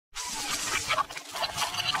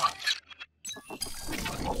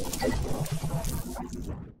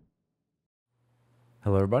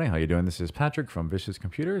Hello everybody, how you doing? This is Patrick from Vicious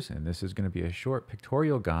Computers, and this is going to be a short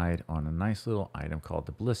pictorial guide on a nice little item called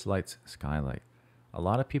the BlissLights skylight. A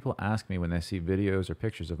lot of people ask me when they see videos or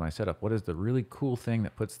pictures of my setup, what is the really cool thing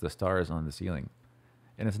that puts the stars on the ceiling?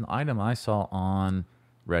 And it's an item I saw on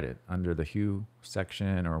Reddit under the Hue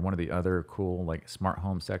section or one of the other cool like smart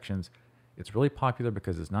home sections. It's really popular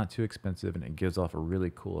because it's not too expensive and it gives off a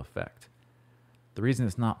really cool effect. The reason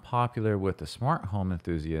it's not popular with the smart home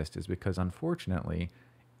enthusiast is because, unfortunately,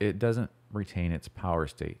 it doesn't retain its power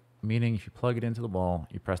state. Meaning, if you plug it into the wall,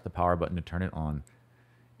 you press the power button to turn it on,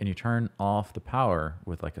 and you turn off the power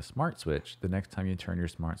with like a smart switch, the next time you turn your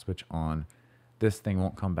smart switch on, this thing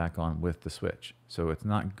won't come back on with the switch. So it's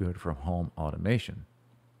not good for home automation.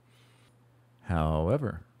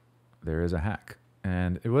 However, there is a hack.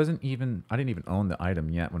 And it wasn't even, I didn't even own the item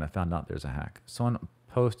yet when I found out there's a hack. Someone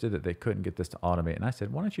posted that they couldn't get this to automate, and I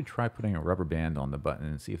said, why don't you try putting a rubber band on the button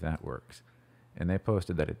and see if that works? And they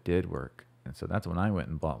posted that it did work, and so that's when I went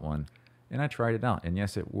and bought one, and I tried it out, and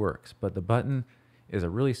yes, it works, but the button is a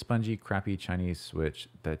really spongy, crappy Chinese switch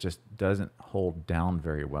that just doesn't hold down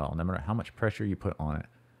very well, no matter how much pressure you put on it.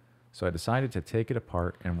 So I decided to take it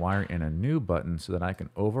apart and wire in a new button so that I can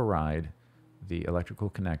override the electrical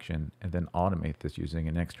connection and then automate this using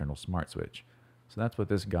an external smart switch. So that's what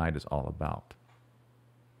this guide is all about.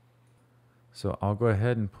 So I'll go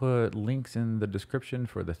ahead and put links in the description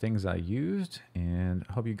for the things I used, and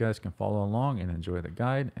I hope you guys can follow along and enjoy the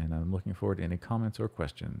guide, and I'm looking forward to any comments or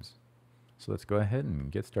questions. So let's go ahead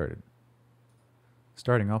and get started.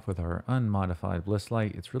 Starting off with our unmodified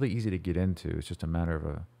BlissLight, it's really easy to get into. It's just a matter of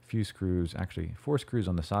a few screws, actually 4 screws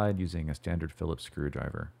on the side using a standard Phillips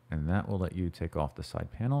screwdriver, and that will let you take off the side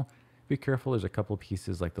panel. Be careful, there's a couple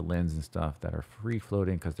pieces like the lens and stuff that are free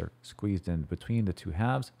floating because they're squeezed in between the two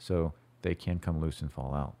halves, so they can come loose and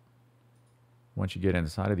fall out. Once you get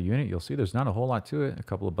inside of the unit, you'll see there's not a whole lot to it. A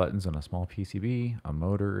couple of buttons on a small PCB, a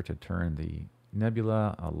motor to turn the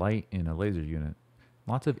nebula, a light, and a laser unit.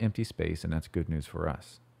 Lots of empty space, and that's good news for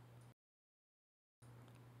us.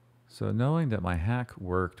 So knowing that my hack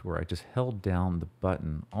worked where I just held down the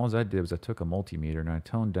button, all I did was I took a multimeter and I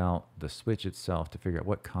toned out the switch itself to figure out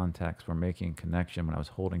what contacts were making connection when I was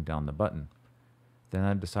holding down the button. Then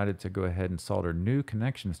I decided to go ahead and solder new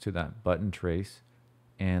connections to that button trace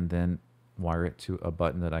and then wire it to a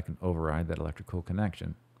button that I can override that electrical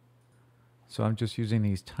connection. So I'm just using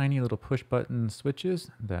these tiny little push button switches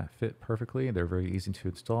that fit perfectly. They're very easy to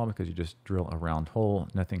install because you just drill a round hole,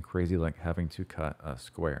 nothing crazy like having to cut a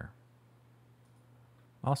square.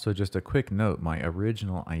 Also, just a quick note, my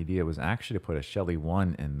original idea was actually to put a Shelly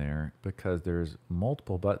 1 in there because there's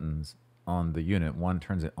multiple buttons on the unit. One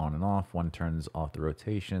turns it on and off, one turns off the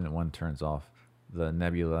rotation, and one turns off the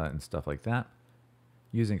nebula and stuff like that.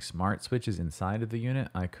 Using smart switches inside of the unit,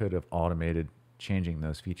 I could have automated changing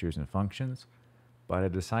those features and functions, but I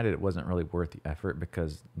decided it wasn't really worth the effort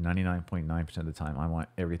because 99.9% of the time I want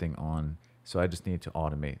everything on, so I just needed to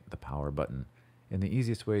automate the power button. And the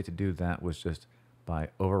easiest way to do that was just by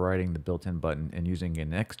overriding the built-in button and using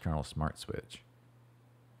an external smart switch.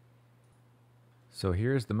 So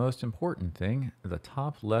here's the most important thing. The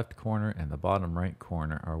top left corner and the bottom right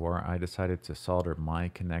corner are where I decided to solder my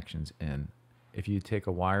connections in. If you take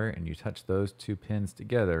a wire and you touch those two pins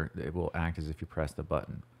together, it will act as if you press the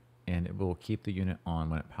button, and it will keep the unit on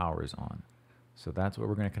when it powers on. So that's where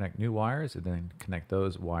we're going to connect new wires and then connect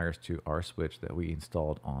those wires to our switch that we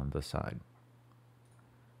installed on the side.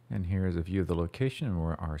 And here's a view of the location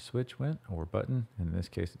where our switch went, or button. In this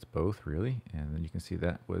case, it's both really. And then you can see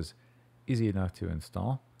that was easy enough to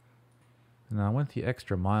install. Now I went the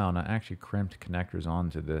extra mile and I actually crimped connectors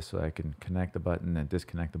onto this so I can connect the button and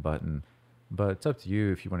disconnect the button. But it's up to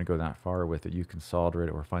you if you want to go that far with it. You can solder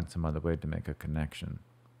it or find some other way to make a connection.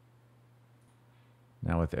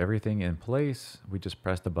 Now with everything in place, we just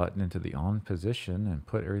press the button into the on position and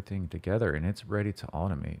put everything together, and it's ready to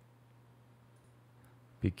automate.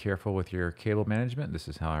 Be careful with your cable management. This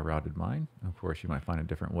is how I routed mine. Of course, you might find a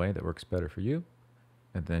different way that works better for you.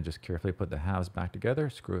 And then just carefully put the halves back together,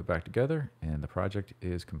 screw it back together, and the project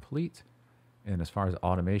is complete. And as far as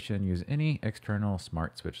automation, use any external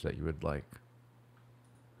smart switch that you would like.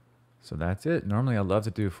 So that's it. Normally I love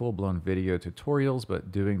to do full-blown video tutorials,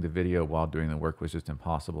 but doing the video while doing the work was just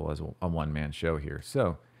impossible as a one-man show here.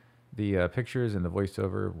 So the pictures and the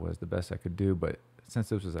voiceover was the best I could do, but since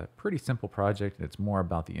this was a pretty simple project and it's more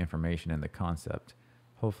about the information and the concept,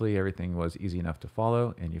 hopefully everything was easy enough to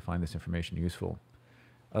follow and you find this information useful.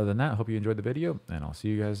 Other than that, I hope you enjoyed the video, and I'll see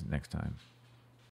you guys next time.